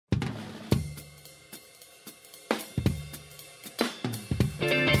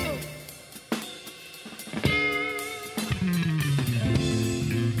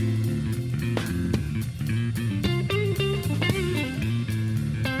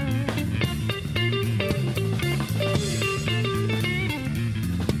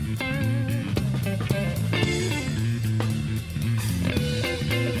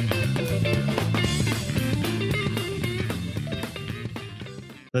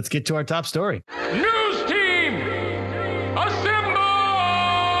let's get to our top story. News team, assemble!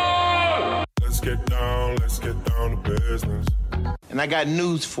 Let's get down to business. And I got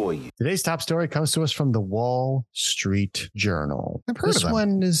news for you. Today's top story comes to us from the Wall Street Journal. I've heard of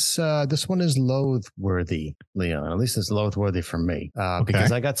them. This one is loath-worthy, Leon. At least it's loath-worthy for me,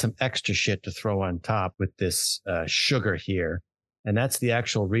 because I got some extra shit to throw on top with this sugar here, and that's the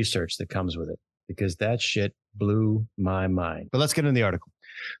actual research that comes with it, because that shit blew my mind. But let's get into the article.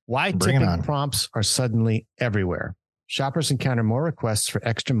 Why tipping prompts are suddenly everywhere. Shoppers encounter more requests for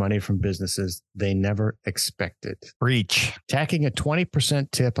extra money from businesses they never expected. Breach. Tacking a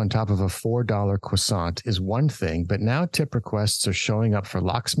 20% tip on top of a $4 croissant is one thing, but now tip requests are showing up for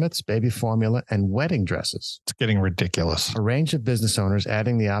locksmiths, baby formula, and wedding dresses. It's getting ridiculous. A range of business owners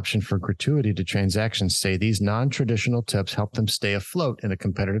adding the option for gratuity to transactions say these non-traditional tips help them stay afloat in a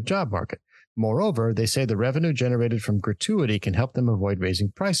competitive job market. Moreover, they say the revenue generated from gratuity can help them avoid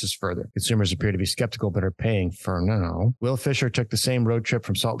raising prices further. Consumers appear to be skeptical but are paying for now. Will Fisher took the same road trip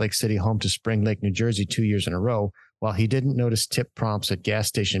from Salt Lake City home to Spring Lake, New Jersey 2 years in a row. While he didn't notice tip prompts at gas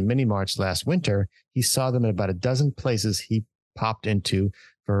station mini-marts last winter, he saw them at about a dozen places he popped into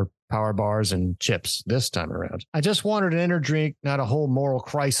for power bars and chips this time around. I just wanted an energy drink, not a whole moral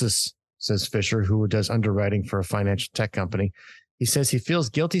crisis, says Fisher, who does underwriting for a financial tech company. He says he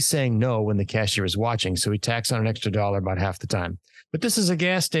feels guilty saying no when the cashier is watching, so he tacks on an extra $1 about half the time. But this is a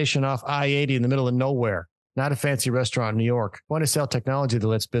gas station off I-80 in the middle of nowhere, not a fancy restaurant in New York. Point-of-sale technology that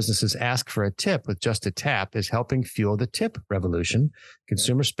lets businesses ask for a tip with just a tap is helping fuel the tip revolution.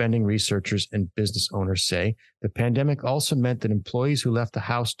 Consumer spending researchers and business owners say the pandemic also meant that employees who left the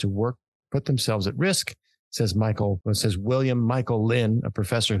house to work put themselves at risk, says William Michael Lynn, a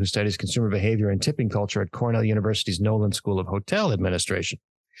professor who studies consumer behavior and tipping culture at Cornell University's Nolan School of Hotel Administration.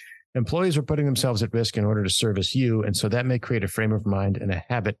 Employees are putting themselves at risk in order to service you, and so that may create a frame of mind and a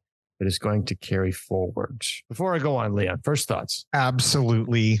habit that is going to carry forward. Before I go on, Leon, first thoughts.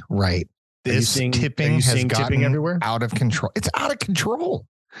 Absolutely right. This tipping has gotten everywhere? Out of control. It's out of control.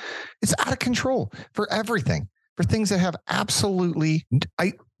 It's out of control for everything. For things that have absolutely...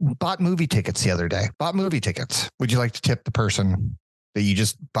 I bought movie tickets the other day. Bought movie tickets. Would you like to tip the person that you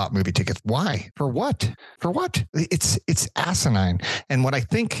just bought movie tickets? Why? For what? For what? It's asinine. And what I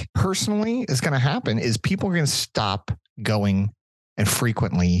think personally is going to happen is people are going to stop going and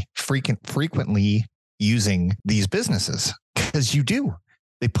frequently using these businesses, because you do.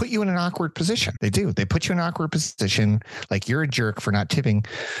 They put you in an awkward position. They do. They put you in an awkward position, like you're a jerk for not tipping.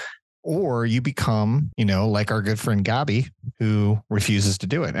 Or you become, like our good friend Gabi, who refuses to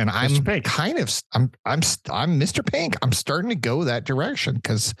do it. And I'm Mr. Pink. I'm starting to go that direction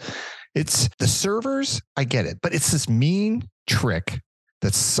because it's the servers. I get it, but it's this mean trick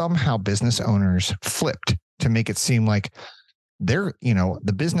that somehow business owners flipped to make it seem like they're,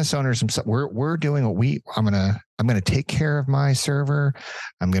 the business owners themselves. We're doing what I'm gonna take care of my server.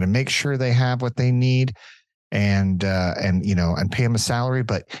 I'm gonna make sure they have what they need. And pay them a salary.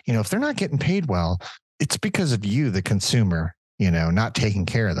 But, if they're not getting paid well, it's because of you, the consumer, not taking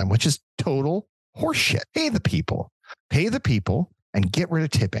care of them, which is total horseshit. Pay the people and get rid of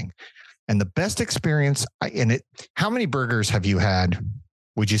tipping. And the best experience how many burgers have you had,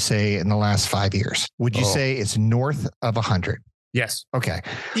 would you say, in the last 5 years? Would you say it's north of 100? Yes. Okay.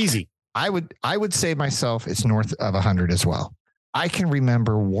 Easy. I would say myself, it's north of 100 as well. I can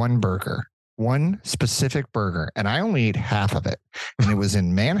remember one specific burger, and I only ate half of it, and it was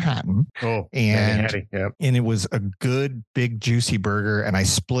in Manhattan. And it was a good, big, juicy burger, and I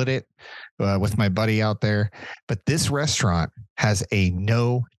split it with my buddy out there. But this restaurant has a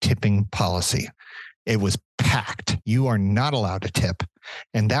no tipping policy. It was packed. You are not allowed to tip,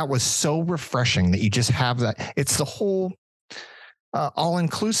 and that was so refreshing that you just have that. It's the whole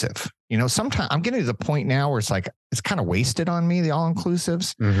all-inclusive. Sometimes I'm getting to the point now where it's kind of wasted on me, the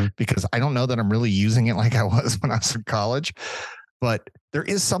all-inclusives, because I don't know that I'm really using it like I was when I was in college. But there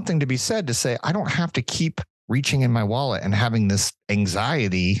is something to be said to say, I don't have to keep reaching in my wallet and having this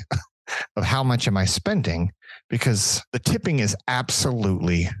anxiety of how much am I spending, because the tipping is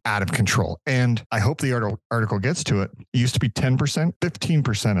absolutely out of control. And I hope the article gets to it. It used to be 10%,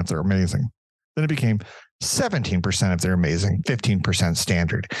 15% if they're amazing. Then it became 17% if they're amazing, 15%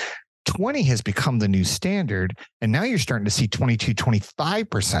 standard. 20 has become the new standard. And now you're starting to see 22,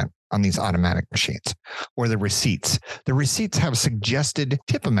 25% on these automatic machines, or the receipts. The receipts have suggested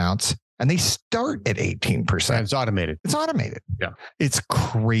tip amounts and they start at 18%. And it's automated. It's automated. Yeah. It's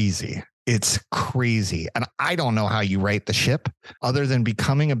crazy. It's crazy. And I don't know how you right the ship other than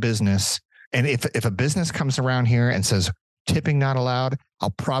becoming a business. And if a business comes around here and says, tipping not allowed,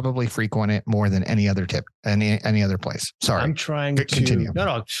 I'll probably frequent it more than any other any other place. Sorry. I'm trying to continue.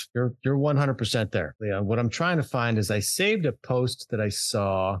 No, you're 100% there. Yeah, what I'm trying to find is I saved a post that I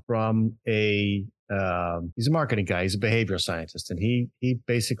saw from he's a marketing guy. He's a behavioral scientist, and he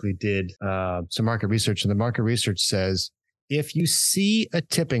basically did some market research, and the market research says if you see a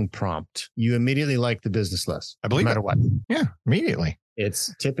tipping prompt, you immediately like the business less. I believe no matter what. Yeah, immediately.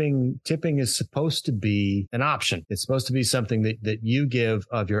 It's tipping is supposed to be an option. It's supposed to be something that you give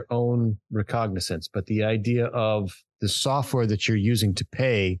of your own recognizance. But the idea of the software that you're using to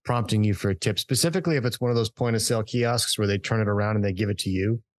pay prompting you for a tip, specifically if it's one of those point of sale kiosks where they turn it around and they give it to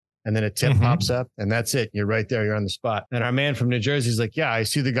you, and then a tip pops up, and that's it. You're right there. You're on the spot. And our man from New Jersey is like, yeah, I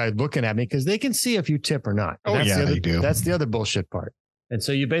see the guy looking at me because they can see if you tip or not. Oh, yeah, they do. That's the other bullshit part. And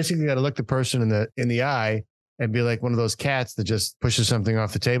so you basically got to look the person in the eye and be like one of those cats that just pushes something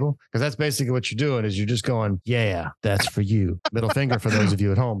off the table. Because that's basically what you're doing is you're just going, yeah, that's for you. Middle finger for those of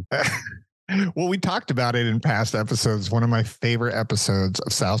you at home. Well, we talked about it in past episodes. One of my favorite episodes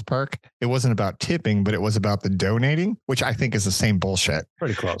of South Park, it wasn't about tipping, but it was about the donating, which I think is the same bullshit.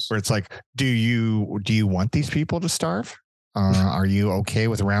 Pretty close. Where it's like, do you want these people to starve? Are you okay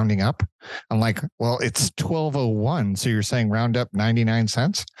with rounding up? I'm like, well, it's 12:01. So you're saying round up 99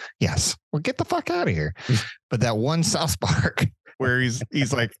 cents? Yes. Well, get the fuck out of here. But that one South Park where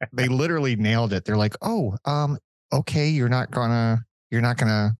he's like, they literally nailed it. They're like, oh, okay. You're not gonna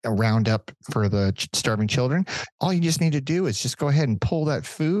round up for the starving children. All you just need to do is just go ahead and pull that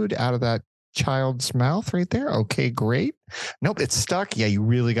food out of that child's mouth right there. Okay, great. Nope, it's stuck. Yeah, you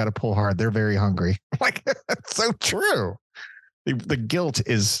really got to pull hard. They're very hungry. Like, that's so true. The guilt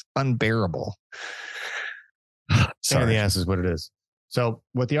is unbearable. Pain in the ass is what it is. So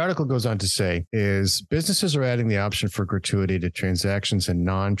what the article goes on to say is businesses are adding the option for gratuity to transactions in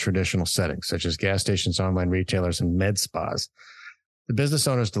non-traditional settings, such as gas stations, online retailers, and med spas. The business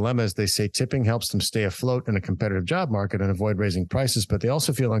owner's dilemma is they say tipping helps them stay afloat in a competitive job market and avoid raising prices, but they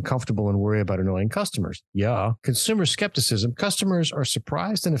also feel uncomfortable and worry about annoying customers. Yeah. Consumer skepticism. Customers are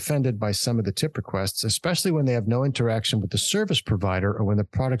surprised and offended by some of the tip requests, especially when they have no interaction with the service provider or when the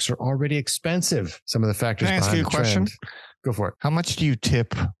products are already expensive. Some of the factors Can I ask you a question? Go for it. How much do you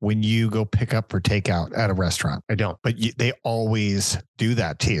tip when you go pick up for takeout at a restaurant? I don't. But they always do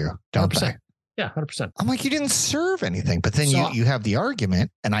that to you, don't 100%. they? Yeah, 100%. I'm like, you didn't serve anything. But then you have the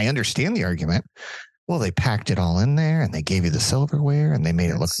argument, and I understand the argument. Well, they packed it all in there, and they gave you the silverware, and they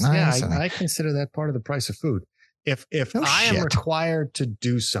made it look nice. Yeah, I consider that part of the price of food. If I am required to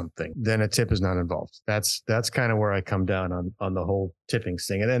do something, then a tip is not involved. That's kind of where I come down on the whole tipping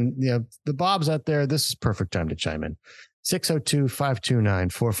thing. And then, the Bobs out there, this is perfect time to chime in.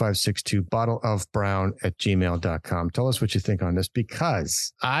 602-529-4562, bottleofbrown@gmail.com. Tell us what you think on this,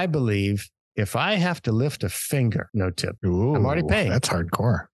 because I believe if I have to lift a finger, no tip. Ooh, I'm already paying. That's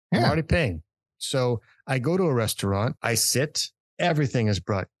hardcore. Yeah. I'm already paying. So I go to a restaurant, I sit, everything is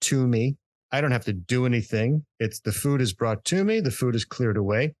brought to me. I don't have to do anything. The food is brought to me. The food is cleared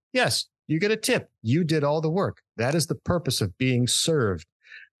away. Yes, you get a tip. You did all the work. That is the purpose of being served.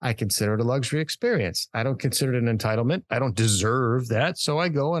 I consider it a luxury experience. I don't consider it an entitlement. I don't deserve that. So I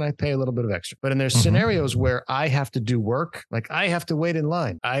go and I pay a little bit of extra. But in there's scenarios where I have to do work, like I have to wait in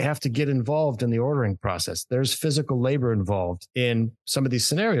line. I have to get involved in the ordering process. There's physical labor involved in some of these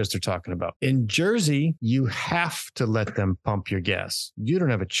scenarios they're talking about. In Jersey, you have to let them pump your gas. You don't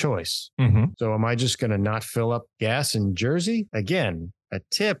have a choice. So am I just going to not fill up gas in Jersey? Again, a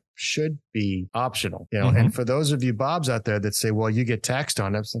tip should be optional, and for those of you Bobs out there that say, well, you get taxed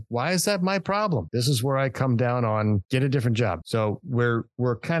on it. It's like, why is that my problem? This is where I come down on get a different job. So we're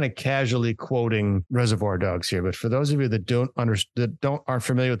kind of casually quoting Reservoir Dogs here. But for those of you that aren't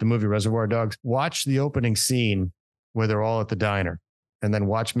familiar with the movie Reservoir Dogs, watch the opening scene where they're all at the diner. And then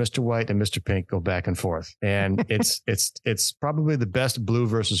watch Mr. White and Mr. Pink go back and forth. And it's probably the best blue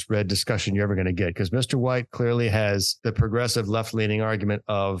versus red discussion you're ever going to get, because Mr. White clearly has the progressive left-leaning argument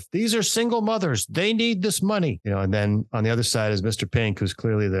of these are single mothers. They need this money. And then on the other side is Mr. Pink, who's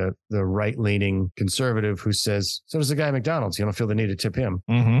clearly the right-leaning conservative who says, so does the guy at McDonald's. You don't feel the need to tip him.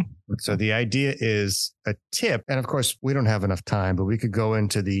 So the idea is a tip. And of course, we don't have enough time, but we could go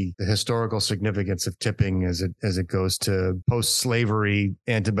into the historical significance of tipping as it goes to post-slavery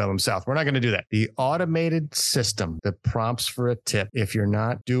antebellum South. We're not going to do that. The automated system that prompts for a tip, if you're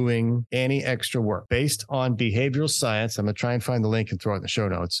not doing any extra work, based on behavioral science, I'm going to try and find the link and throw it in the show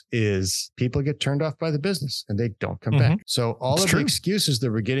notes, is people get turned off by the business and they don't come back. So all the excuses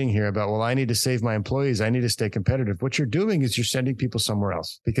that we're getting here about, well, I need to save my employees, I need to stay competitive. What you're doing is you're sending people somewhere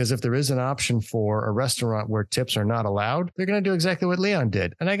else. Because if there is an option for a restaurant where tips are not allowed, they're going to do exactly what Leon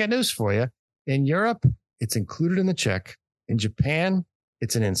did. And I got news for you. In Europe, it's included in the check. In Japan,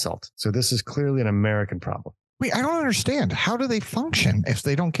 it's an insult. So this is clearly an American problem. Wait, I don't understand. How do they function if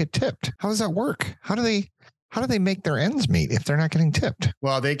they don't get tipped? How does that work? How do they make their ends meet if they're not getting tipped?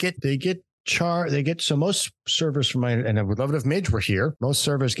 Well, so most servers from and I would love it if Midge were here. Most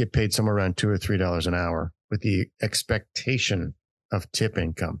servers get paid somewhere around $2 or $3 an hour with the expectation of tip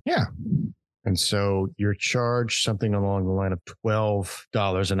income. Yeah. And so you're charged something along the line of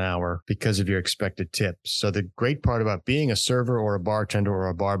 $12 an hour because of your expected tips. So the great part about being a server or a bartender or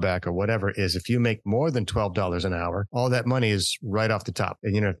a barback or whatever is if you make more than $12 an hour, all that money is right off the top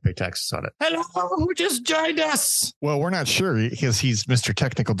and you don't have to pay taxes on it. Hello, who just joined us? Well, we're not sure because he's Mr.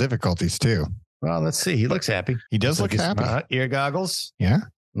 Technical Difficulties too. Well, let's see. He looks happy. He does look happy. Ear goggles? Yeah.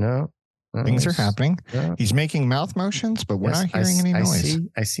 No. Things are happening. Yeah. He's making mouth motions, but we're not hearing any noise.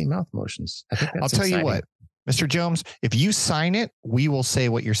 I see mouth motions. I think that's I'll tell you what, Mr. Jones, if you sign it, we will say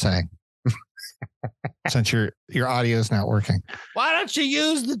what you're saying. Since your audio is not working. Why don't you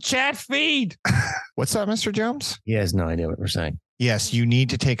use the chat feed? What's that, Mr. Jones? He has no idea what we're saying. Yes, you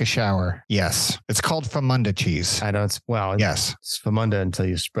need to take a shower. Yes. It's called Famunda cheese. I know yes. It's Famunda until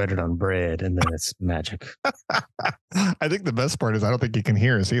you spread it on bread and then it's magic. I think the best part is I don't think you can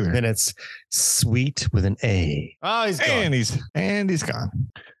hear us either. Then it's sweet with an A. Oh, he's gone. And he's gone.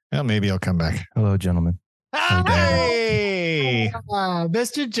 Well, maybe he'll come back. Hello, gentlemen. Hey,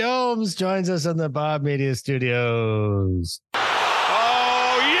 Mr. Jones joins us in the Bob Media Studios.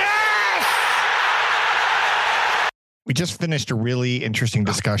 We just finished a really interesting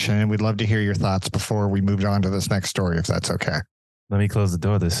discussion, and we'd love to hear your thoughts before we moved on to this next story, if that's okay. Let me close the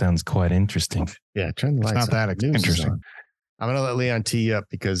door. This sounds quite interesting. Yeah, turn the lights on. It's not that interesting. I'm going to let Leon tee you up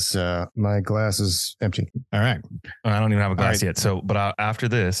because my glass is empty. All right. I don't even have a glass yet. So, but after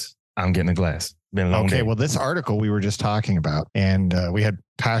this, I'm getting a glass. Been a long day. Well, this article we were just talking about, and we had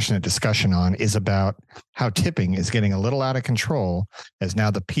passionate discussion on, is about how tipping is getting a little out of control as now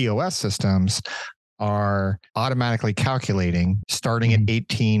the POS systems are automatically calculating starting at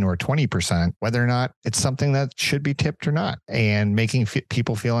 18 or 20%, whether or not it's something that should be tipped or not, and making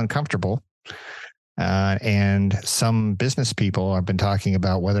people feel uncomfortable. And some business people have been talking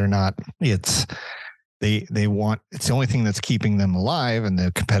about whether or not it's the only thing that's keeping them alive in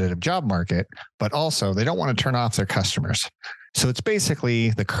the competitive job market, but also they don't want to turn off their customers. So it's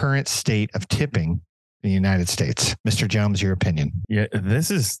basically the current state of tipping in the United States. Mr. Jones, your opinion? Yeah, this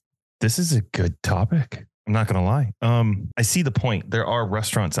is a good topic. I'm not going to lie. I see the point. There are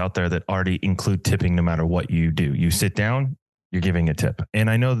restaurants out there that already include tipping no matter what you do. You sit down, you're giving a tip. And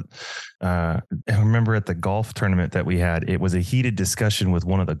I know, I remember at the golf tournament that we had, it was a heated discussion with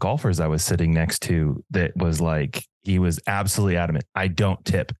one of the golfers I was sitting next to that was like, he was absolutely adamant. I don't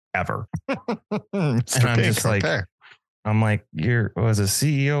tip ever. And I'm just like, I'm like, you're as a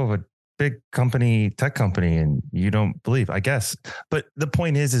CEO of a big company, tech company, and you don't believe, I guess. But the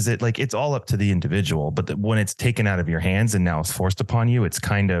point is that like, it's all up to the individual, but when it's taken out of your hands and now it's forced upon you, it's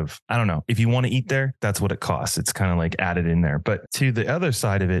kind of, I don't know, if you want to eat there, that's what it costs. It's kind of like added in there. But to the other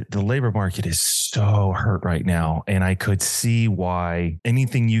side of it, the labor market is so hurt right now. And I could see why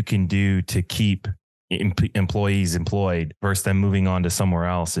anything you can do to keep employees employed versus them moving on to somewhere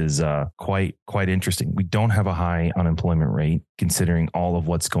else is quite interesting. We don't have a high unemployment rate considering all of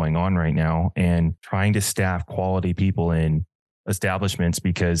what's going on right now, and trying to staff quality people in establishments,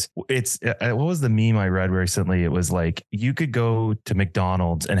 because it's what was the meme I read recently? It was like, you could go to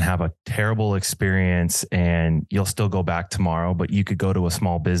McDonald's and have a terrible experience and you'll still go back tomorrow, but you could go to a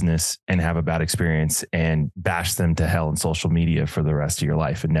small business and have a bad experience and bash them to hell in social media for the rest of your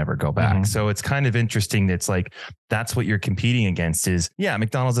life and never go back. Mm-hmm. So it's kind of interesting. It's like, that's what you're competing against is, yeah,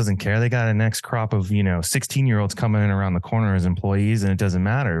 McDonald's doesn't care. They got a next crop of, 16-year-olds coming in around the corner as employees, and it doesn't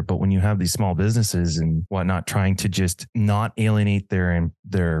matter. But when you have these small businesses and whatnot, trying to just not alienate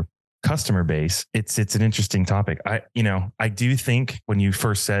their customer base, it's an interesting topic. I do think when you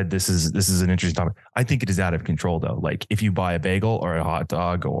first said this is an interesting topic, I think it is out of control though. Like if you buy a bagel or a hot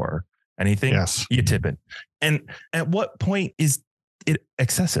dog or anything, yes, you tip it. And at what point is it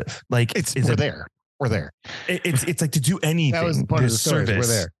excessive? Like we're there. It's like to do anything. That was part of the service.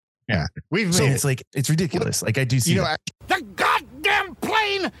 We're there. Yeah. It's ridiculous. Like I do see the goddamn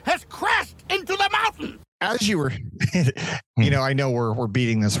plane has crashed into the mountain. As you were, I know we're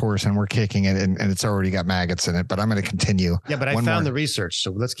beating this horse and we're kicking it and it's already got maggots in it, but I'm going to continue. Yeah, but I found the research, so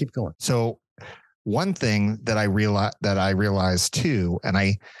let's keep going. So one thing that I realized too, and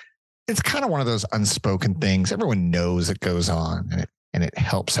it's kind of one of those unspoken things. Everyone knows it goes on and it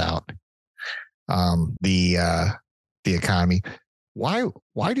helps out the economy.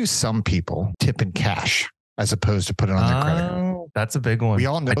 Why do some people tip in cash as opposed to put it on their credit card? That's a big one. We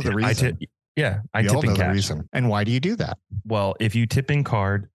all know the reason. Yeah, I We all tip know in the cash. reason. And why do you do that? Well, if you tip in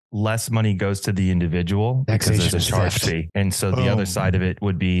card, less money goes to the individual because Taxation there's is a charge theft. fee. And so the other Boom. side of it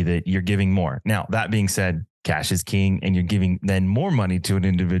would be that you're giving more. Now, that being said, cash is king, and you're giving then more money to an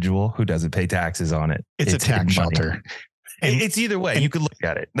individual who doesn't pay taxes on it. It's a tax hidden money. shelter. And- It's either way. You could look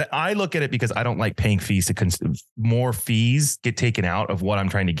at it. I look at it because I don't like paying fees to more fees get taken out of what I'm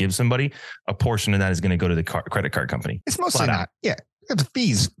trying to give somebody. A portion of that is going to go to the credit card company. It's mostly Flat out. not. Yeah. It's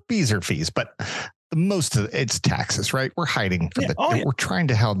fees. Fees are fees, but the most of it's taxes, right? We're hiding from we're trying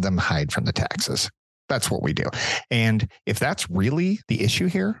to help them hide from the taxes. That's what we do. And if that's really the issue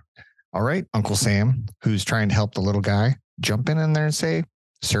here, all right, Uncle Sam, who's trying to help the little guy, jump in there and say,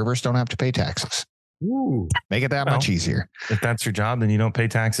 servers don't have to pay taxes. Ooh. Make it that much easier. If that's your job, then you don't pay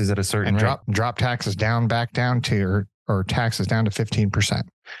taxes at a certain And rate. drop taxes back down to or taxes down to 15%,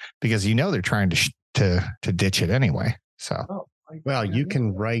 because they're trying to ditch it anyway. So Well, you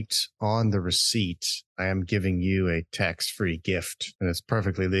can write on the receipt, I am giving you a tax-free gift, and it's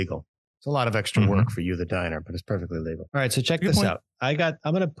perfectly legal. It's a lot of extra work for you, the diner, but it's perfectly legal. All right, so check this out. I'm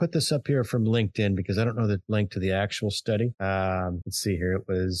going to put this up here from LinkedIn because I don't know the link to the actual study. Let's see here. It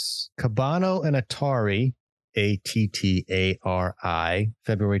was Cabano and Attari, ATTARI,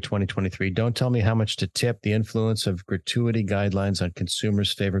 February 2023. Don't tell me how much to tip. The influence of gratuity guidelines on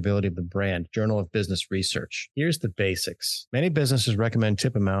consumers' favorability of the brand. Journal of Business Research. Here's the basics. Many businesses recommend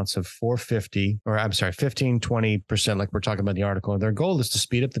tip amounts of 15, 20%, like we're talking about in the article. And their goal is to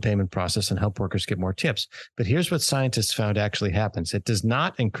speed up the payment process and help workers get more tips. But here's what scientists found actually happens. It does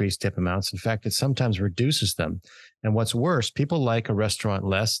not increase tip amounts. In fact, it sometimes reduces them. And what's worse, people like a restaurant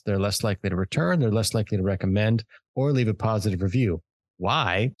less. They're less likely to return. They're less likely to recommend or leave a positive review.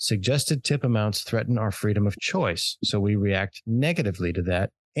 Why? Suggested tip amounts threaten our freedom of choice. So we react negatively to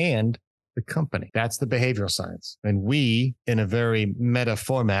that and the company. That's the behavioral science. And we, in a very meta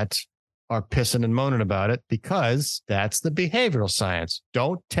format, are pissing and moaning about it because that's the behavioral science.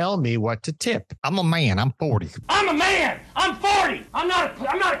 Don't tell me what to tip. I'm a man. I'm 40. I'm a man. I'm 40. I'm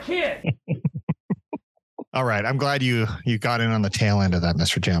not a kid. All right. I'm glad you got in on the tail end of that,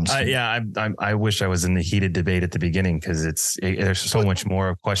 Mr. Jones. I wish I was in the heated debate at the beginning because there's so much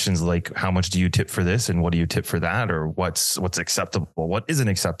more questions like how much do you tip for this and what do you tip for that, or what's acceptable, what isn't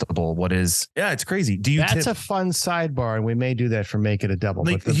acceptable, it's crazy. That's a fun sidebar, and we may do that for Make It a Double.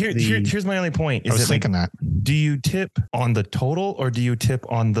 Like, but here's my only point. I was thinking that. Do you tip on the total or do you tip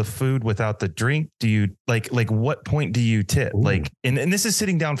on the food without the drink? Do you like what point do you tip? Ooh. Like, and this is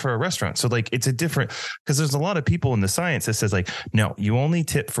sitting down for a restaurant. So like, it's a different, because there's a lot of people in the science that says like, no, you only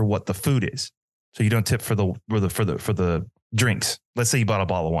tip for what the food is. So you don't tip for the drinks. Let's say you bought a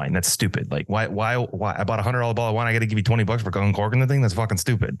bottle of wine. That's stupid. Like why I bought $100 bottle of wine. I got to give you $20 for uncorking the thing. That's fucking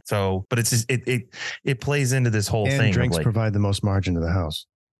stupid. So, but it's just, it plays into this whole thing. Drinks provide the most margin to the house.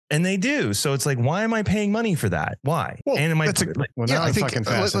 And they do. So it's like, why am I paying money for that? Why? Well, and am I? I think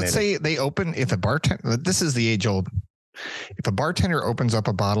let's say they open, if a bartender, this is the age old, if a bartender opens up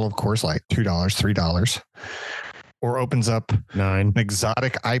a bottle of Coors Light, $2, $3, or opens up an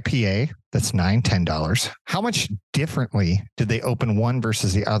exotic IPA that's $9, $10, how much differently did they open one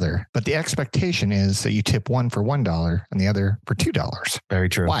versus the other? But the expectation is that you tip one for $1 and the other for $2. Very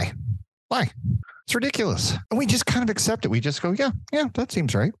true. Why? It's ridiculous. And we just kind of accept it. We just go, yeah, that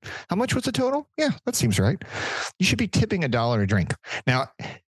seems right. How much was the total? Yeah, that seems right. You should be tipping $1 a drink. Now,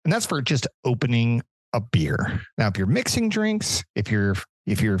 and that's for just opening a beer. Now, if you're mixing drinks, if you're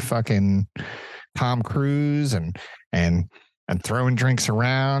fucking Tom Cruise and throwing drinks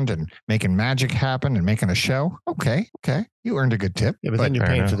around and making magic happen and making a show, okay, you earned a good tip. Yeah, but then you're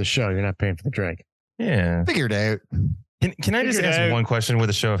paying for the show. You're not paying for the drink. Yeah. Figured out. Can I just ask one question with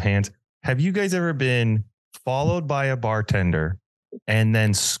a show of hands? Have you guys ever been followed by a bartender and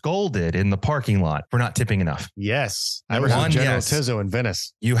then scolded in the parking lot for not tipping enough? Yes. I was with General Tizzo in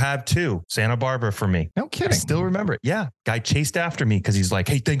Venice. You have too. Santa Barbara for me. No kidding. I still remember it. Yeah. Guy chased after me because he's like,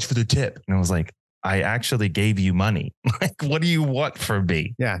 hey, thanks for the tip. And I was like, I actually gave you money. Like, what do you want from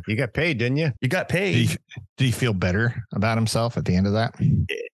me? Yeah. You got paid, didn't you? You got paid. Did he feel better about himself at the end of that?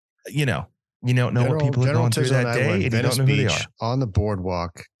 You don't know what people are going through that day, and you don't know who they are. On the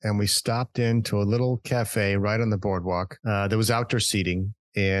boardwalk, and we stopped into a little cafe right on the boardwalk. There was outdoor seating,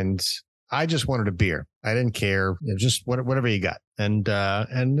 and I just wanted a beer. I didn't care, just whatever you got. And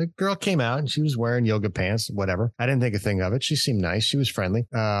the girl came out, and she was wearing yoga pants, whatever. I didn't think a thing of it. She seemed nice. She was friendly.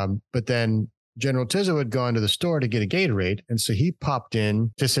 But then General Tizzo had gone to the store to get a Gatorade, and so he popped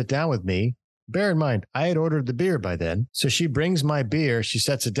in to sit down with me. Bear in mind, I had ordered the beer by then. So she brings my beer. She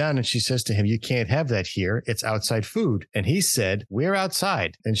sets it down and she says to him, you can't have that here. It's outside food. And he said, we're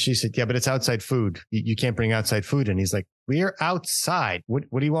outside. And she said, yeah, but it's outside food. You can't bring outside food. And he's like, we're outside. What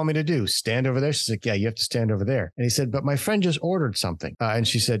do you want me to do? Stand over there? She's like, yeah, you have to stand over there. And he said, but my friend just ordered something. And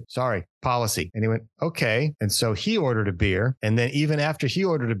she said, sorry, policy. And he went, okay. And so he ordered a beer. And then even after he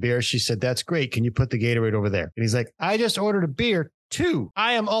ordered a beer, she said, that's great. Can you put the Gatorade over there? And he's like, I just ordered a beer too.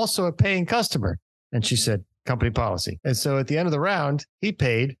 I am also a paying customer. And she said, company policy. And so at the end of the round, he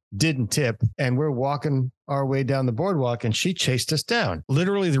paid, didn't tip, and we're walking our way down the boardwalk and she chased us down.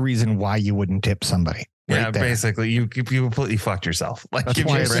 Literally the reason why you wouldn't tip somebody. Yeah, right there. basically, you completely fucked yourself. Like That's you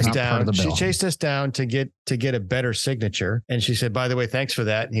why just- it's not part of the She bill. chased us down to get a better signature. And she said, by the way, thanks for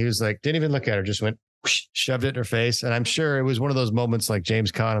that. And he was like, didn't even look at her, just went, whoosh, shoved it in her face. And I'm sure it was one of those moments like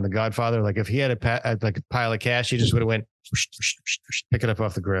James Caan in The Godfather. Like if he had like a pile of cash, he just would have went, whoosh, whoosh, whoosh, whoosh, pick it up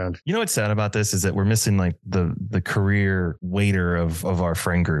off the ground. You know what's sad about this is that we're missing like the career waiter of our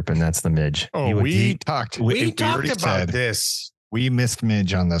friend group, and that's the Midge. Oh, we talked We talked already about said this. We missed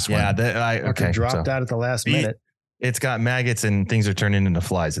Midge on this Yeah, one. that okay. Dropped so out at the last minute. it's got maggots and things are turning into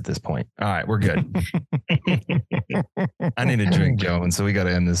flies at this point. All right, we're good. I need a drink, Joe, and so we got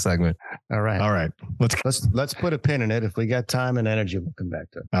to end this segment. All right. All right. Let's put a pin in it. If we got time and energy, we'll come back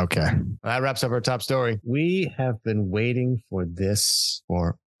to it. Okay. That wraps up our top story. We have been waiting for this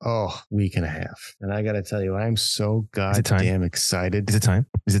for week and a half. And I got to tell you, I'm so goddamn excited. Is it time?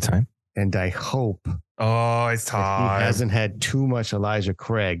 Is it time? And I hope Oh, it's if time. he hasn't had too much Elijah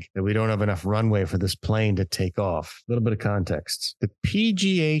Craig that we don't have enough runway for this plane to take off. A little bit of context. The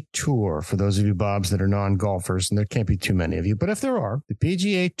PGA Tour, for those of you, Bobs, that are non-golfers, and there can't be too many of you, but if there are, the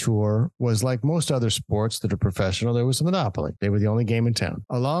PGA Tour was like most other sports that are professional. There was a monopoly. They were the only game in town.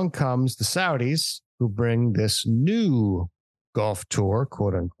 Along comes the Saudis, who bring this new golf tour,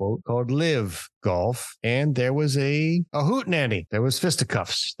 quote unquote, called LIV Golf. And there was a hootenanny. There was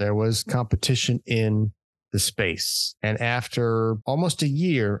fisticuffs. There was competition in the space. And after almost a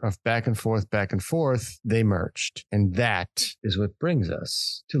year of back and forth, they merged. And that is what brings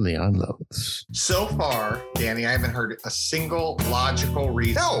us to Leon Loathes. So far, Danny, I haven't heard a single logical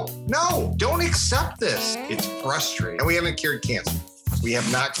reason. No, don't accept this. It's frustrating. And we haven't cured cancer. We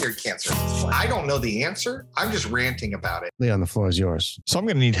have not cured cancer. I don't know the answer. I'm just ranting about it. Leon, the floor is yours. So I'm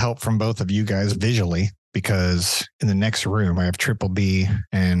going to need help from both of you guys visually, because in the next room, I have Triple B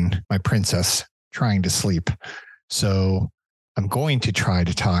and my princess trying to sleep. So I'm going to try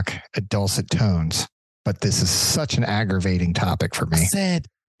to talk at dulcet tones, but this is such an aggravating topic for me. Said,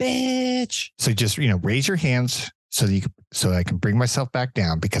 bitch. So just, raise your hands so I can bring myself back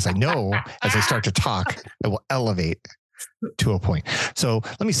down, because I know as I start to talk, it will elevate to a point. So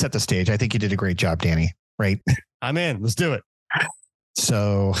let me set the stage. I think you did a great job, Danny, right? I'm in. Let's do it.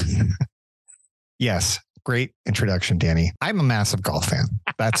 So yes, great introduction, Danny. I'm a massive golf fan.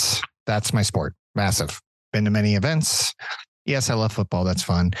 That's my sport. Massive. Been to many events. Yes, I love football. That's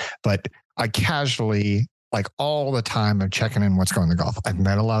fun. But I casually, like all the time, I'm checking in what's going on in golf. I've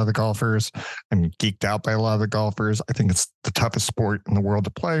met a lot of the golfers. I'm geeked out by a lot of the golfers. I think it's the toughest sport in the world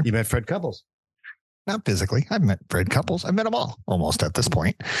to play. You met Fred Couples. Not physically. I've met Fred Couples. I've met them all almost at this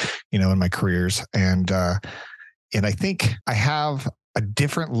point, in my careers. And I think I have a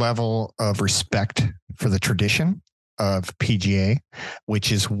different level of respect for the tradition of PGA,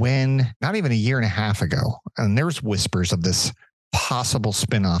 which is when not even a year and a half ago, and there was whispers of this possible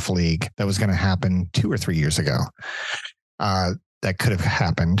spinoff league that was going to happen 2 or 3 years ago. That could have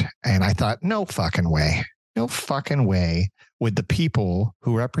happened. And I thought, no fucking way would the people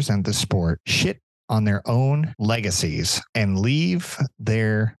who represent the sport shit on their own legacies and leave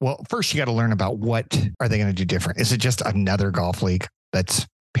their, first you got to learn about what are they going to do different. Is it just another golf league that's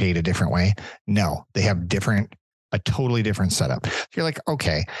paid a different way? No, they have a totally different setup. So you're like,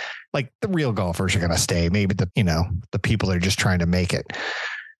 okay, like the real golfers are going to stay. Maybe the people that are just trying to make it.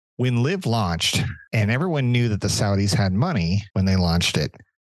 When LIV launched, and everyone knew that the Saudis had money when they launched it,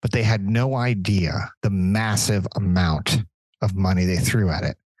 but they had no idea the massive amount of money they threw at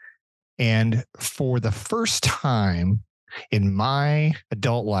it. And for the first time in my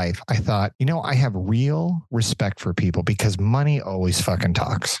adult life, I thought, I have real respect for people, because money always fucking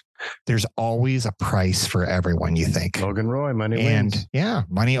talks. There's always a price for everyone, you think. Logan Roy, money wins. Yeah,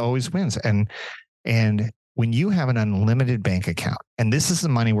 money always wins. And when you have an unlimited bank account, and this is the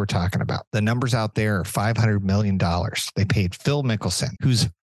money we're talking about, the numbers out there are $500 million. They paid Phil Mickelson, who's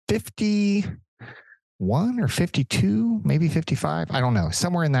 51 51 or 52, maybe 55. I don't know.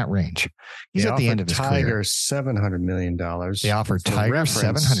 Somewhere in that range. He's at the end of his Tiger career. $700 million. They offered Tiger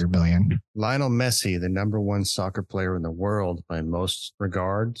 $700 million. Lionel Messi, the number one soccer player in the world by most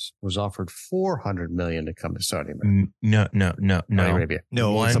regards, was offered $400 million to come to Saudi Arabia. No. Saudi Arabia.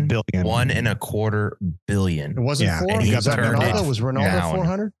 No, it's $1 billion. $1.25 billion. It wasn't Yeah, four. and he Was that turned Ronaldo? it Was Ronaldo down.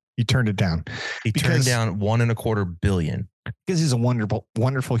 400? He turned it down. He turned down $1.25 billion. Because he's a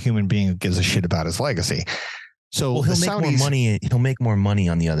wonderful human being who gives a shit about his legacy. So Well, he'll make more money. He'll make more money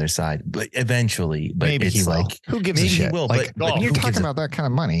on the other side, but eventually. But maybe it's he will. like, Who gives maybe a shit? he will. Like, but when you're who talking gives a- about that kind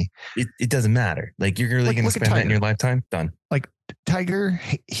of money, it doesn't matter. Like you're really going to look at spend that in Tiger. your lifetime. Done. like Tiger,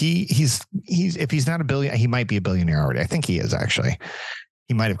 he's if he's not a billion, he might be a billionaire already. I think he is actually.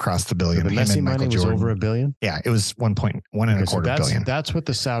 He might have crossed the billion. The Him Messi and Michael money was Jordan. over $1 billion. Yeah, it was 1.25 billion. That's what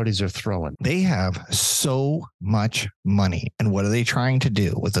the Saudis are throwing. They have so much money. And what are they trying to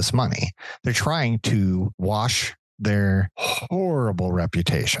do with this money? They're trying to wash their horrible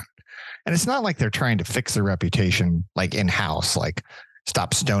reputation. And it's not like they're trying to fix their reputation like in-house, like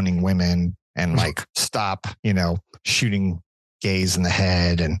stop stoning women and like stop, shooting gays in the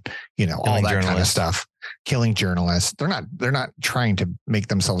head and, all that kind of stuff, killing journalists. They're not trying to make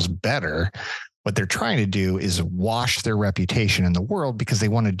themselves better. What they're trying to do is wash their reputation in the world because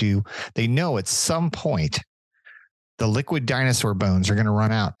they know at some point the liquid dinosaur bones are going to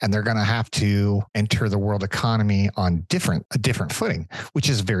run out and they're going to have to enter the world economy on a different footing, which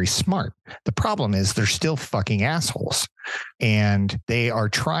is very smart. The problem is they're still fucking assholes and they are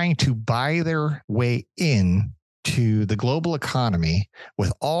trying to buy their way in to the global economy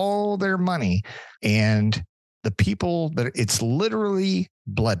with all their money, and the people that it's literally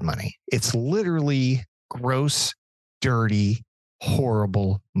blood money. It's literally gross, dirty,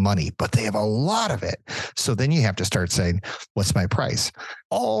 horrible money, but they have a lot of it. So then you have to start saying, what's my price?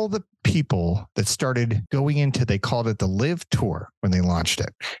 All the people that started going into, they called it the LIV tour when they launched it.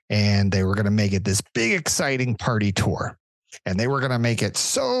 And they were going to make it this big, exciting party tour. And they were going to make it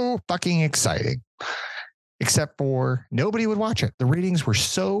so fucking exciting, except for nobody would watch it. The ratings were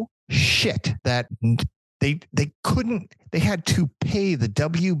so shit that they had to pay the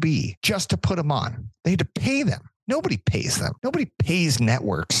WB just to put them on. They had to pay them. Nobody pays them. Nobody pays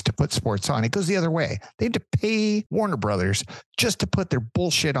networks to put sports on. It goes the other way. They had to pay Warner Brothers just to put their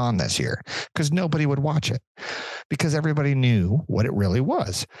bullshit on this year because nobody would watch it because everybody knew what it really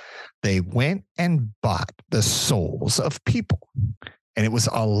was. They went and bought the souls of people, and it was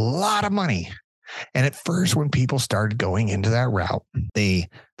a lot of money. And at first, when people started going into that route, the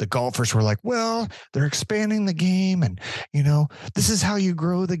golfers were like, well, they're expanding the game. And, this is how you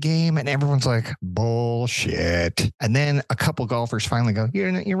grow the game. And everyone's like, bullshit. And then a couple golfers finally go,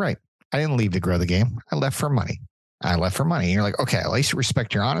 you're right. I didn't leave to grow the game. I left for money. And you're like, okay, at least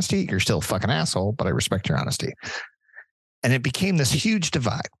respect your honesty. You're still a fucking asshole, but I respect your honesty. And it became this huge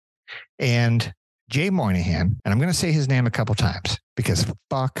divide. And Jay Moynihan, and I'm going to say his name a couple times because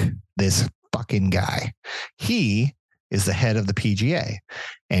fuck this fucking guy. He is the head of the PGA,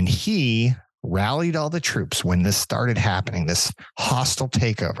 and he rallied all the troops when this started happening, this hostile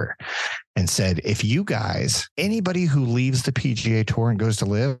takeover, and said, if you guys, anybody who leaves the PGA Tour and goes to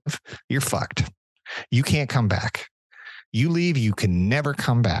LIV, you're fucked. You can't come back. You leave, you can never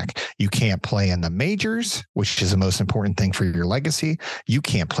come back. You can't play in the majors, which is the most important thing for your legacy. You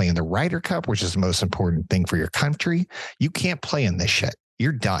can't play in the Ryder Cup, which is the most important thing for your country. You can't play in this shit.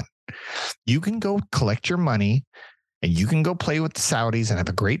 You're done. You can go collect your money and you can go play with the Saudis and have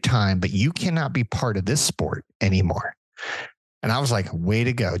a great time, but you cannot be part of this sport anymore. And I was like, way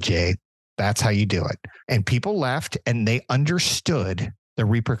to go, Jay. That's how you do it. And people left and they understood the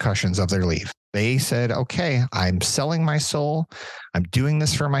repercussions of their leave. They said, okay, I'm selling my soul. I'm doing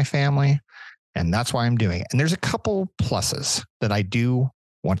this for my family. And that's why I'm doing it. And there's a couple pluses that I do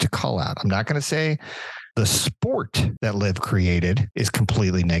want to call out. I'm not going to say the sport that LIV created is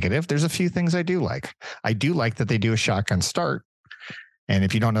completely negative. There's a few things I do like. I do like that they do a shotgun start. And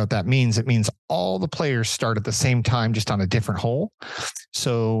if you don't know what that means, it means all the players start at the same time, just on a different hole.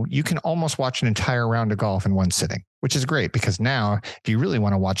 So you can almost watch an entire round of golf in one sitting, which is great because now if you really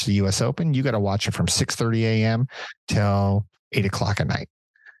want to watch the US Open, you got to watch it from 6:30 a.m. till 8 o'clock at night.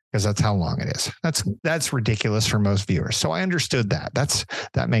 Because that's how long it is. That's ridiculous for most viewers. So I understood that.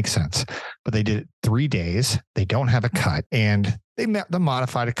 That makes sense. But they did it 3 days. They don't have a cut, and they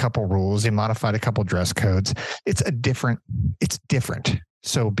modified a couple rules. They modified a couple dress codes. It's different.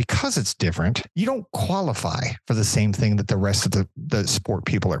 So because it's different, you don't qualify for the same thing that the rest of the sport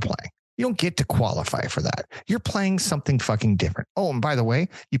people are playing. You don't get to qualify for that. You're playing something fucking different. Oh, and by the way,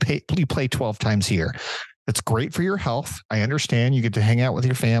 you play 12 times a year. It's great for your health. I understand you get to hang out with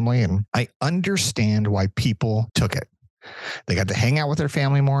your family, and I understand why people took it. They got to hang out with their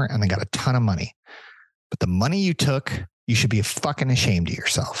family more, and they got a ton of money. But the money you took, you should be fucking ashamed of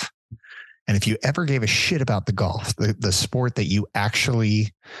yourself. And if you ever gave a shit about the golf, the sport that you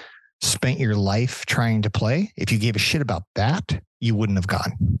actually spent your life trying to play, if you gave a shit about that, you wouldn't have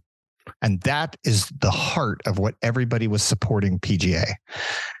gone. And that is the heart of what everybody was supporting PGA.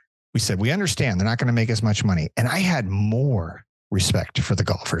 We said, we understand they're not going to make as much money. And I had more respect for the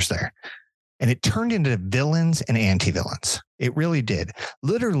golfers there. And it turned into villains and anti-villains. It really did.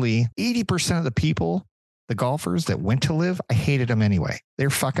 Literally 80% of the people, the golfers that went to LIV, I hated them anyway. They're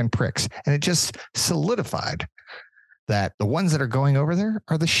fucking pricks. And it just solidified that the ones that are going over there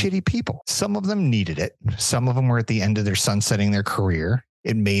are the shitty people. Some of them needed it. Some of them were at the end of their sunsetting their career.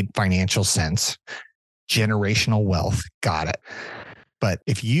 It made financial sense. Generational wealth. Got it. But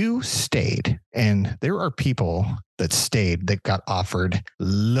if you stayed, and there are people that stayed that got offered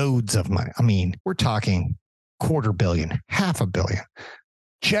loads of money. I mean, we're talking $250 million, $500 million,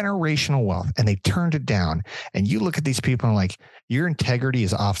 generational wealth, and they turned it down. And you look at these people and like, your integrity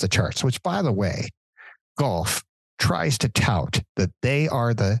is off the charts, which, by the way, golf tries to tout that they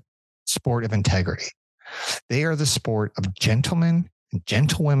are the sport of integrity. They are the sport of gentlemen and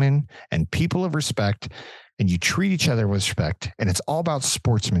gentlewomen and people of respect. And you treat each other with respect, and it's all about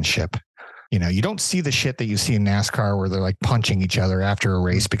sportsmanship. You know, you don't see the shit that you see in NASCAR where they're like punching each other after a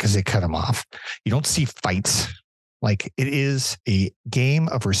race because they cut them off. You don't see fights. Like, it is a game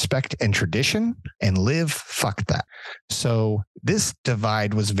of respect and tradition, and LIV fucked that. So this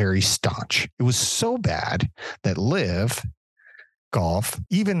divide was very staunch. It was so bad that LIV Golf,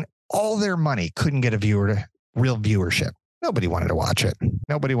 even all their money, couldn't get real viewership. Nobody wanted to watch it.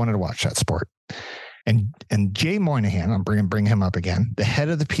 Nobody wanted to watch that sport. And Jay Moynihan, I'm bring him up again, the head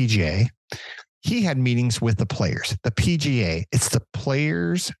of the PGA, he had meetings with the players. The PGA, it's the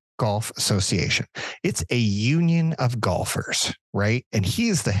Players Golf Association. It's a union of golfers, right? And he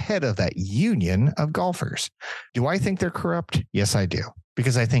is the head of that union of golfers. Do I think they're corrupt? Yes, I do.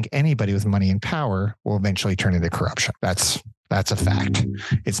 Because I think anybody with money and power will eventually turn into corruption. That's a fact.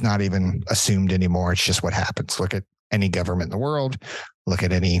 It's not even assumed anymore. It's just what happens. Look at any government in the world. Look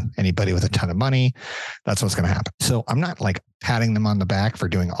at anybody with a ton of money. That's what's going to happen. So I'm not like patting them on the back for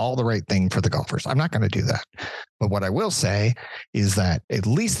doing all the right thing for the golfers. I'm not going to do that. But what I will say is that at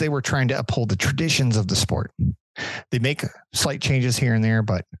least they were trying to uphold the traditions of the sport. They make slight changes here and there,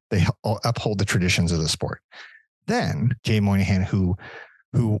 but they uphold the traditions of the sport. Then Jay Moynihan, who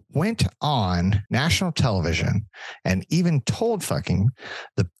went on national television and even told fucking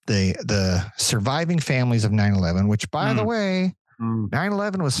the surviving families of 9/11, which, by the way,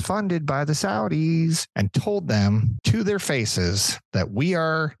 9/11 was funded by the Saudis, and told them to their faces that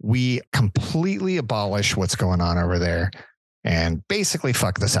we completely abolish what's going on over there and basically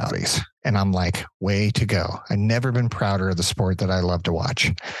fuck the Saudis. And I'm like, way to go. I've never been prouder of the sport that I love to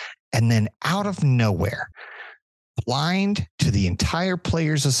watch. And then out of nowhere, blind to the entire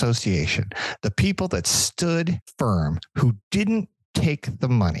Players Association, the people that stood firm, who didn't take the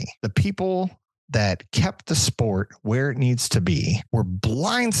money, the people that kept the sport where it needs to be, were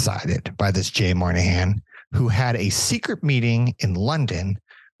blindsided by this Jay Moynihan, who had a secret meeting in London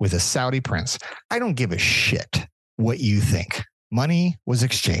with a Saudi prince. I don't give a shit what you think. Money was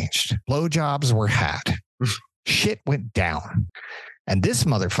exchanged. Blowjobs were had. Shit went down. And this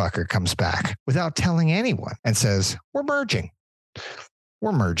motherfucker comes back without telling anyone and says, we're merging.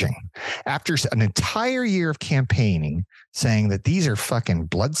 We're merging. After an entire year of campaigning, saying that these are fucking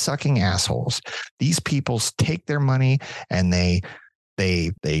blood-sucking assholes. These people take their money and they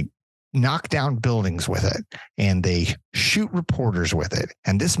knock down buildings with it, and they shoot reporters with it.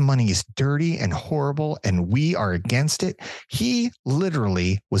 And this money is dirty and horrible, and we are against it. He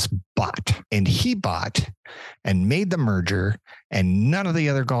literally was bought, and he bought and made the merger, and none of the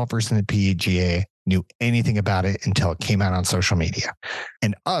other golfers in the PGA knew anything about it until it came out on social media.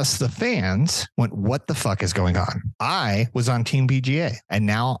 And us, the fans, went, what the fuck is going on? I was on Team PGA, and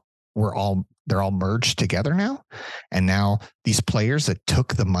now they're all merged together now. And now these players that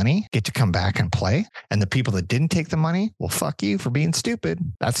took the money get to come back and play. And the people that didn't take the money, well, fuck you for being stupid.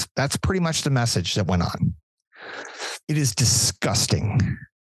 That's pretty much the message that went on. It is disgusting.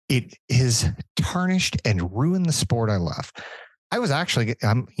 It is tarnished and ruined the sport I love. I was actually,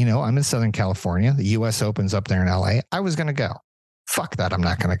 I'm in Southern California. The US Open's up there in LA. I was going to go. Fuck that. I'm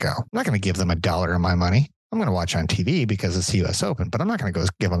not going to go. I'm not going to give them $1 of my money. I'm going to watch on TV because it's the US Open, but I'm not going to go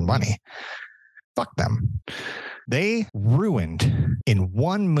give them money. Fuck them. They ruined in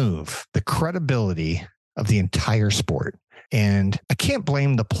one move the credibility of the entire sport. And I can't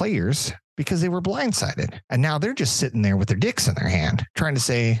blame the players, because they were blindsided. And now they're just sitting there with their dicks in their hand trying to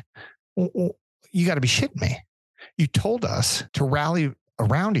say, well, you got to be shitting me. You told us to rally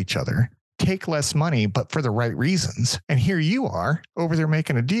around each other, take less money, but for the right reasons. And here you are over there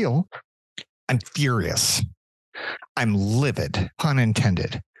making a deal. I'm furious. I'm livid, pun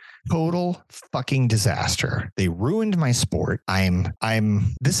intended. Total fucking disaster. They ruined my sport.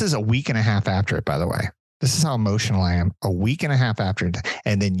 This is a week and a half after it, by the way. This is how emotional I am. A week and a half after it.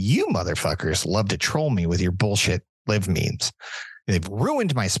 And then you motherfuckers love to troll me with your bullshit LIV memes. They've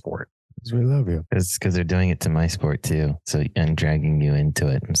ruined my sport. We love you. It's because they're doing it to my sport too. So I'm dragging you into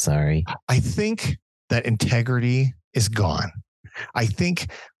it. I'm sorry. I think that integrity is gone. I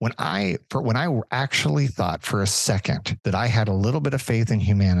think when I actually thought for a second that I had a little bit of faith in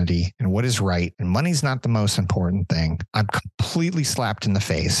humanity and what is right, and money's not the most important thing, I'm completely slapped in the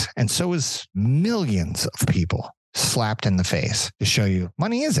face. And so is millions of people slapped in the face to show you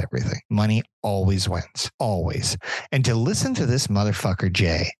money is everything. Money always wins, always. And to listen to this motherfucker,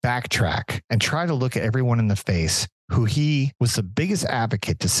 Jay, backtrack and try to look at everyone in the face who he was the biggest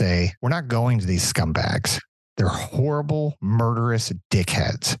advocate to say, we're not going to these scumbags. They're horrible, murderous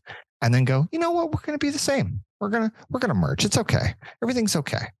dickheads. And then go, you know what? We're going to be the same. We're going to merge. It's okay. Everything's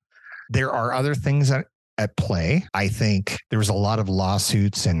okay. There are other things at play. I think there was a lot of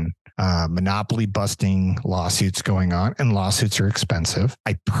lawsuits and monopoly busting lawsuits going on, and lawsuits are expensive.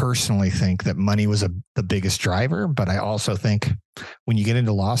 I personally think that money was the biggest driver, but I also think when you get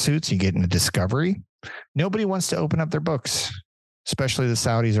into lawsuits, you get into discovery. Nobody wants to open up their books, especially the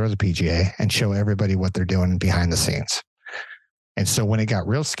Saudis or the PGA, and show everybody what they're doing behind the scenes. And so when it got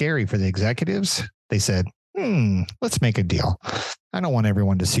real scary for the executives, they said, let's make a deal. I don't want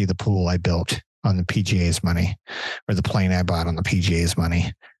everyone to see the pool I built on the PGA's money or the plane I bought on the PGA's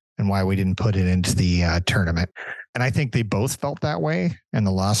money and why we didn't put it into the tournament. And I think they both felt that way. And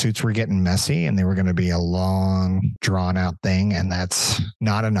the lawsuits were getting messy and they were going to be a long, drawn out thing. And that's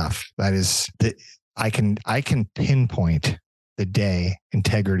not enough. That is, I can pinpoint the day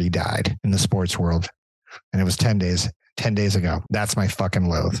integrity died in the sports world. And it was 10 days ago. That's my fucking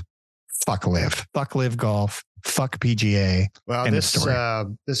loathe. Fuck LIV. Fuck LIV golf. Fuck PGA. Well,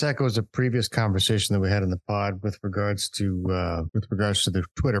 this echoes a previous conversation that we had in the pod with regards to the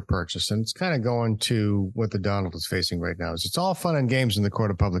Twitter purchase, and it's kind of going to what the Donald is facing right now. It's all fun and games in the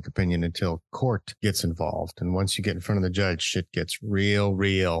court of public opinion until court gets involved, and once you get in front of the judge, shit gets real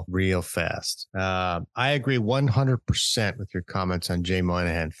fast. I agree 100% with your comments on Jay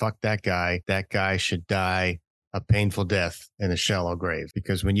Monahan. Fuck that guy. That guy should die a painful death in a shallow grave.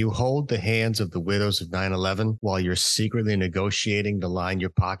 Because when you hold the hands of the widows of 9/11 while you're secretly negotiating to line your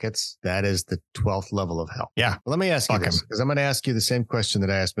pockets, that is the 12th level of hell. Yeah. Well, let me ask you this, because I'm going to ask you the same question that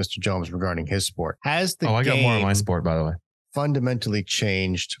I asked Mr. Jones regarding his sport. Has the I got game more on my sport, by the way, fundamentally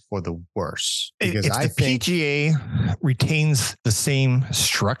changed for the worse? Because if the PGA retains the same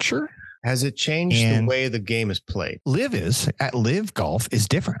structure, has it changed the way the game is played? LIV golf is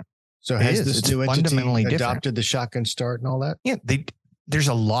different. So has this new entity adopted the shotgun start and all that? Yeah, there's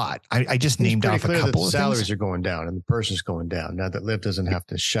a lot. I just named off a couple of salaries things. are going down and the purse is going down now that LIV doesn't have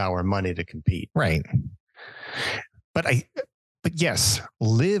to shower money to compete. Right. But yes,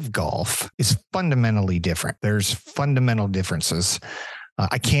 LIV golf is fundamentally different. There's fundamental differences.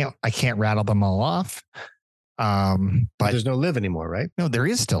 I can't rattle them all off. But there's no LIV anymore, right? No, there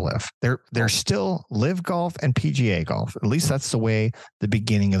is still LIV. There's still LIV golf and PGA golf. At least that's the way the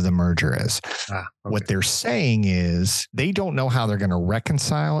beginning of the merger is. Okay. What they're saying is they don't know how they're going to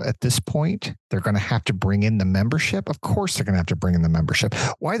reconcile at this point. They're going to have to bring in the membership. Of course, they're going to have to bring in the membership.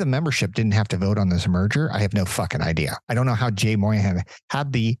 Why the membership didn't have to vote on this merger, I have no fucking idea. I don't know how Jay Monahan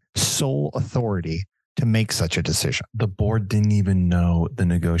had the sole authority to make such a decision. The board didn't even know the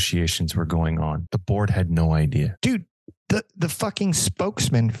negotiations were going on. The board had no idea. Dude, the fucking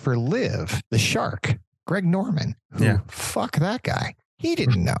spokesman for LIV, the shark, Greg Norman, fuck that guy. He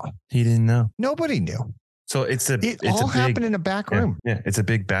didn't know. He didn't know. Nobody knew. So it all happened in a back room. Yeah, it's a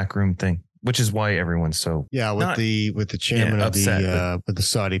big back room thing, which is why everyone's so with the chairman of the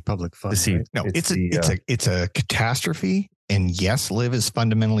Saudi public fund. Right? No, it's a catastrophe. And yes, LIV is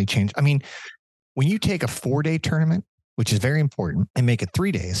fundamentally changed. I mean, when you take a 4-day tournament, which is very important, and make it 3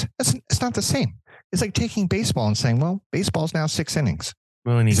 days, it's not the same. It's like taking baseball and saying, well, baseball's now 6 innings.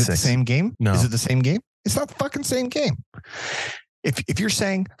 We only need Is it 6. the same game? No. Is it the same game? It's not the fucking same game. If you're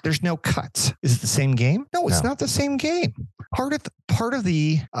saying there's no cuts, is it the same game? No, it's not the same game. Part of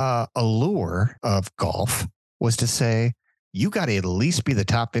the allure of golf was to say, you got to at least be the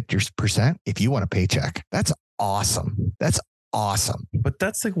top 50% if you want a paycheck. That's awesome. That's awesome. But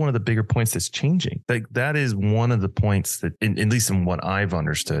that's like one of the bigger points that's changing. Like that is one of the points that, at least in what I've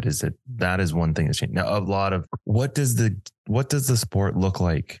understood, is that is one thing that's changing. Now, a lot of what does the sport look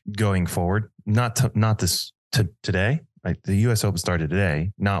like going forward? Not today. Like the U.S. Open started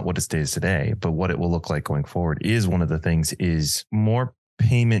today, not what it is today, but what it will look like going forward is one of the things is more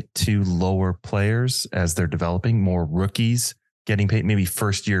payment to lower players as they're developing, more rookies getting paid, maybe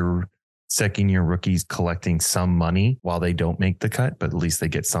first year, second year rookies collecting some money while they don't make the cut, but at least they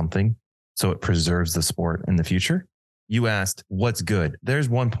get something. So it preserves the sport in the future. You asked what's good. There's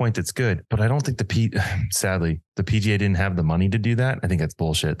one point that's good, but I don't think sadly, the PGA didn't have the money to do that. I think that's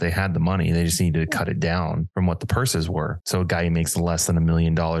bullshit. They had the money. They just needed to cut it down from what the purses were. So a guy who makes less than $1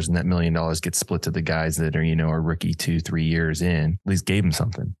 million and that $1 million gets split to the guys that are, are rookie 2-3 years in, at least gave them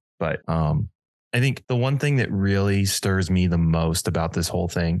something. But, I think the one thing that really stirs me the most about this whole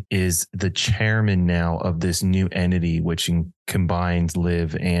thing is the chairman now of this new entity, which combines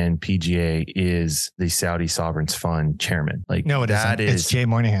LIV and PGA, is the Saudi Sovereigns Fund chairman. Like, no, it's Jay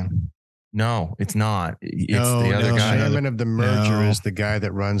Moynihan. No, it's not. It's the other guy. The chairman of the merger is the guy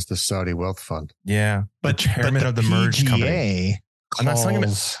that runs the Saudi Wealth Fund. Yeah, but the chairman of the merged company. I'm not talking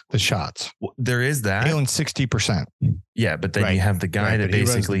about the shots. Well, there is that. He owns 60%. Yeah, but then you have the guy that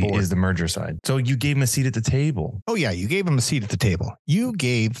basically is the merger side. So you gave him a seat at the table. Oh, yeah. You gave him a seat at the table. You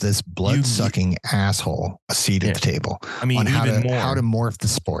gave this blood-sucking asshole a seat at the table. I mean, on how to morph the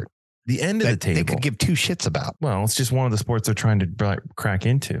sport. The end of the table. They could give two shits about. Well, it's just one of the sports they're trying to crack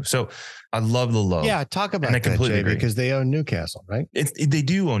into. So I love the low. Yeah, talk about that, Jay, because they own Newcastle, right? They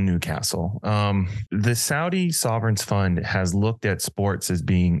do own Newcastle. The Saudi Sovereigns Fund has looked at sports as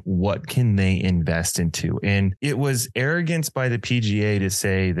being what can they invest into? And it was arrogance by the PGA to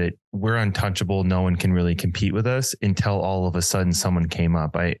say that we're untouchable. No one can really compete with us until all of a sudden someone came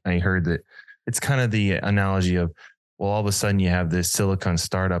up. I heard that it's kind of the analogy of, well, all of a sudden you have this silicon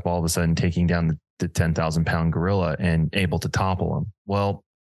startup all of a sudden taking down the 10,000 pound gorilla and able to topple him. Well,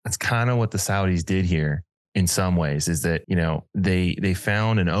 that's kind of what the Saudis did here in some ways, is that, they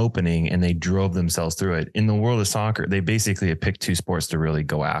found an opening and they drove themselves through it. In the world of soccer, they basically have picked two sports to really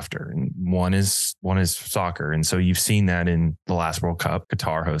go after. And one is soccer. And so you've seen that in the last World Cup,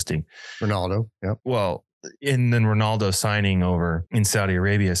 Qatar hosting. Ronaldo. Yep. Well, and then Ronaldo signing over in Saudi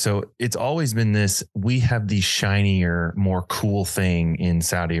Arabia. So it's always been this, we have the shinier, more cool thing in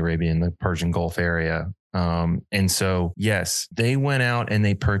Saudi Arabia, in the Persian Gulf area. And so, yes, they went out and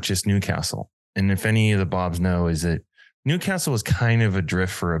they purchased Newcastle. And if any of the Bobs know, is that Newcastle was kind of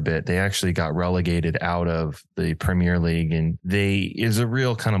adrift for a bit. They actually got relegated out of the Premier League, and is a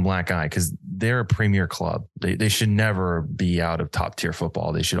real kind of black eye because they're a premier club. They should never be out of top tier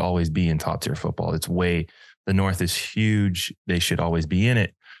football. They should always be in top tier football. The North is huge. They should always be in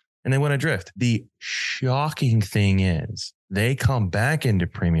it. And they went adrift. The shocking thing is they come back into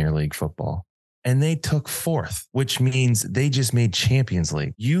Premier League football and they took fourth, which means they just made Champions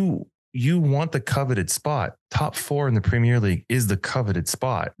League. You want the coveted spot. Top 4 in the Premier League is the coveted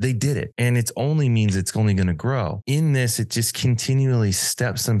spot. They did it. And it only means it's only going to grow. In this, it just continually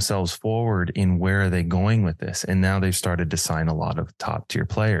steps themselves forward in where are they going with this. And now they've started to sign a lot of top tier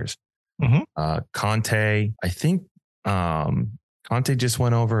players. Mm-hmm. Conte, I think Conte just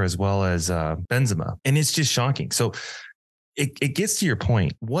went over, as well as Benzema. And it's just shocking. So it gets to your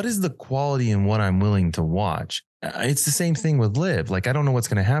point. What is the quality in what I'm willing to watch? It's the same thing with LIV. Like, I don't know what's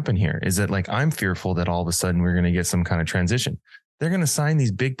going to happen here. Is that like, I'm fearful that all of a sudden we're going to get some kind of transition. They're going to sign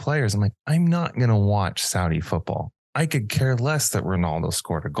these big players. I'm like, I'm not going to watch Saudi football. I could care less that Ronaldo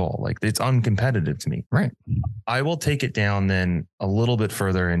scored a goal. Like, it's uncompetitive to me. Right. I will take it down then a little bit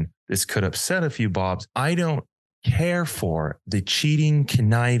further. And this could upset a few Bobs. I don't care for the cheating,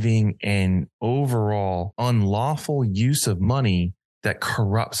 conniving, and overall unlawful use of money that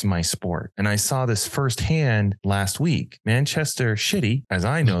corrupts my sport. And I saw this firsthand last week. Manchester City, as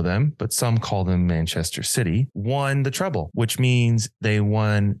I know them, but some call them Manchester City, won the treble, which means they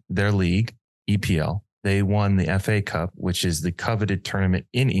won their league, EPL. They won the FA Cup, which is the coveted tournament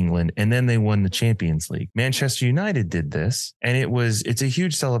in England, and then they won the Champions League. Manchester United did this, and it's a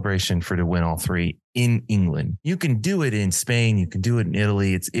huge celebration to win all three in England. You can do it in Spain, you can do it in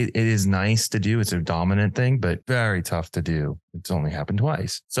Italy. It is nice to do. It's a dominant thing, but very tough to do. It's only happened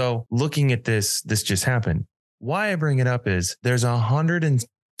twice. So looking at this just happened. Why I bring it up is there's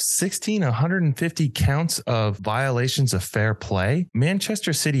 150 counts of violations of fair play.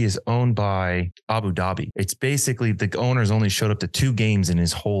 Manchester City is owned by Abu Dhabi. It's basically the owners only showed up to 2 games in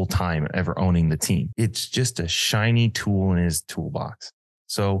his whole time ever owning the team. It's just a shiny tool in his toolbox.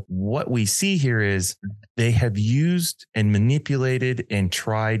 So what we see here is they have used and manipulated and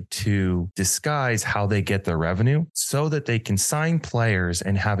tried to disguise how they get their revenue so that they can sign players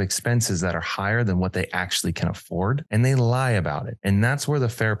and have expenses that are higher than what they actually can afford. And they lie about it. And that's where the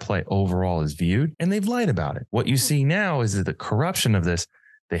fair play overall is viewed. And they've lied about it. What you see now is that the corruption of this,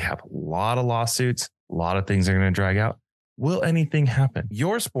 they have a lot of lawsuits, a lot of things are going to drag out. Will anything happen?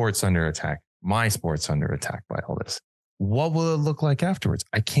 Your sport's under attack. My sport's under attack by all this. What will it look like afterwards?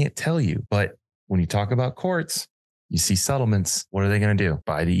 I can't tell you. But when you talk about courts, you see settlements. What are they going to do?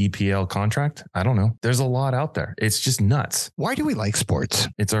 Buy the EPL contract? I don't know. There's a lot out there. It's just nuts. Why do we like sports?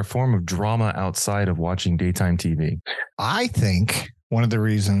 It's our form of drama outside of watching daytime TV. I think one of the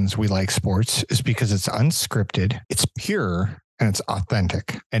reasons we like sports is because it's unscripted, it's pure, and it's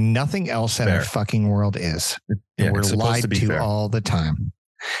authentic. And nothing else in our fucking world is. And we're lied to all the time.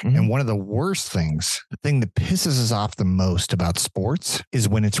 Mm-hmm. And one of the worst things, the thing that pisses us off the most about sports is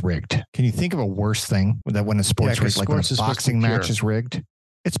when it's rigged. Can you think of a worse thing that when a sports rigged, like when a boxing match is rigged?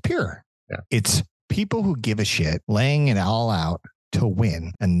 It's pure. Yeah. It's people who give a shit laying it all out to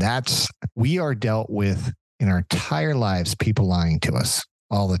win. And we are dealt with in our entire lives, people lying to us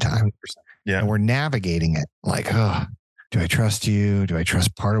all the time. 100%. Yeah. And we're navigating it like, oh, do I trust you? Do I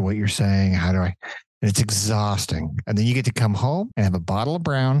trust part of what you're saying? How do I? And it's exhausting. And then you get to come home and have a bottle of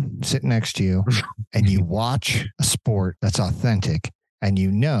Brown sitting next to you and you watch a sport that's authentic. And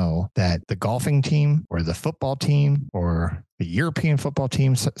you know that the golfing team or the football team or the European football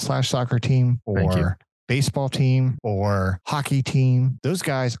team / soccer team or baseball team or hockey team, those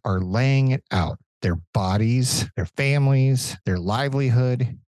guys are laying it out. Their bodies, their families, their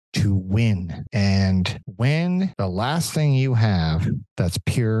livelihood to win. And when the last thing you have that's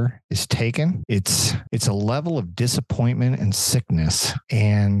pure is taken, it's a level of disappointment and sickness.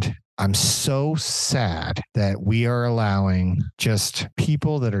 And I'm so sad that we are allowing just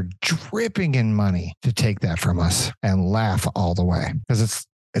people that are dripping in money to take that from us and laugh all the way. Because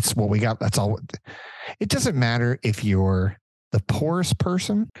it's what we got. That's all. It doesn't matter if you're the poorest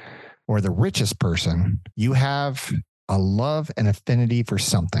person or the richest person. You have a love and affinity for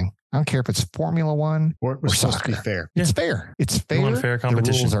something. I don't care if it's Formula One or supposed soccer. To be fair. It's fair. It's fair. You want fair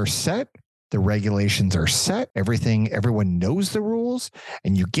competition. The rules are set. The regulations are set. Everyone knows the rules,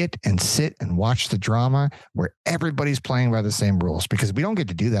 and you get and sit and watch the drama where everybody's playing by the same rules, because we don't get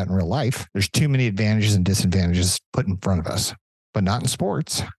to do that in real life. There's too many advantages and disadvantages put in front of us, but not in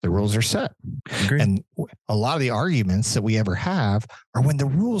sports. The rules are set. Agreed. And a lot of the arguments that we ever have are when the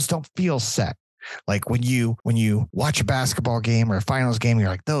rules don't feel set. Like when you watch a basketball game or a finals game, you're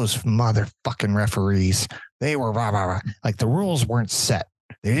like, those motherfucking referees, they were rah, rah, rah. Like the rules weren't set.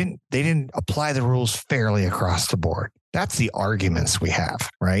 They didn't apply the rules fairly across the board. That's the arguments we have,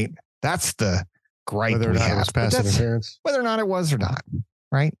 right? That's the gripe whether or we not have. It was pass interference. Whether or not it was or not,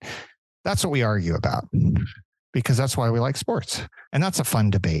 right? That's what we argue about, because that's why we like sports. And that's a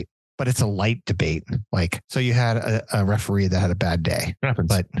fun debate, but it's a light debate. Like, so you had a referee that had a bad day. It happens.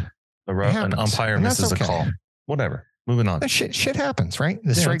 But an umpire misses a call. Whatever. Moving on. Shit happens, right?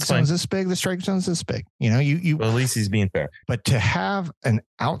 The strike zone's this big. The strike zone's this big. You know, well, at least he's being fair. But to have an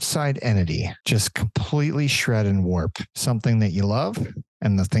outside entity just completely shred and warp something that you love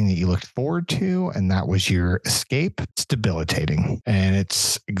and the thing that you looked forward to, and that was your escape, it's debilitating and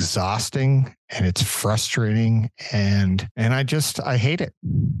it's exhausting and it's frustrating. And I hate it.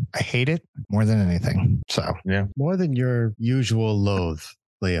 I hate it more than anything. So yeah, more than your usual loathe.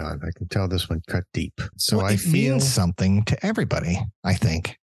 Leon, I can tell this one cut deep. So I feel means something to everybody. I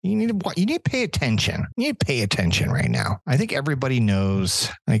think you need to pay attention. You need to pay attention right now. I think everybody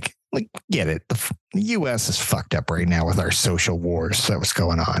knows, like get it. The U.S. is fucked up right now with our social wars that was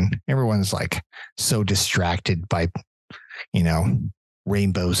going on. Everyone's like so distracted by,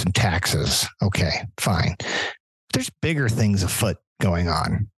 rainbows and taxes. Okay, fine. There's bigger things afoot going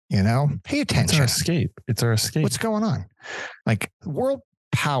on. Pay attention. It's our escape. What's going on? Like world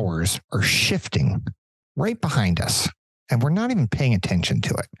powers are shifting right behind us, and we're not even paying attention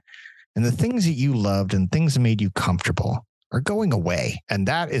to it. And the things that you loved and things that made you comfortable are going away. And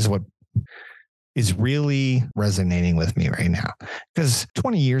that is what is really resonating with me right now. Because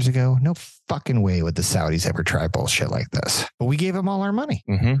 20 years ago, no fucking way would the Saudis ever try bullshit like this. But we gave them all our money.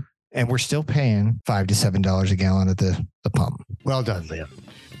 Mm-hmm. And we're still paying $5 to $7 a gallon at the pump. Well done, Leon.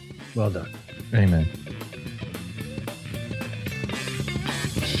 Well done. Amen.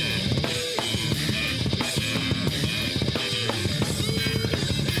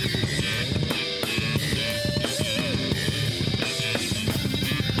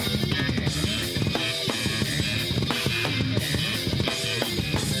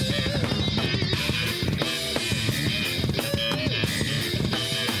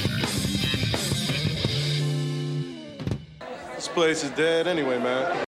 place is dead anyway, man.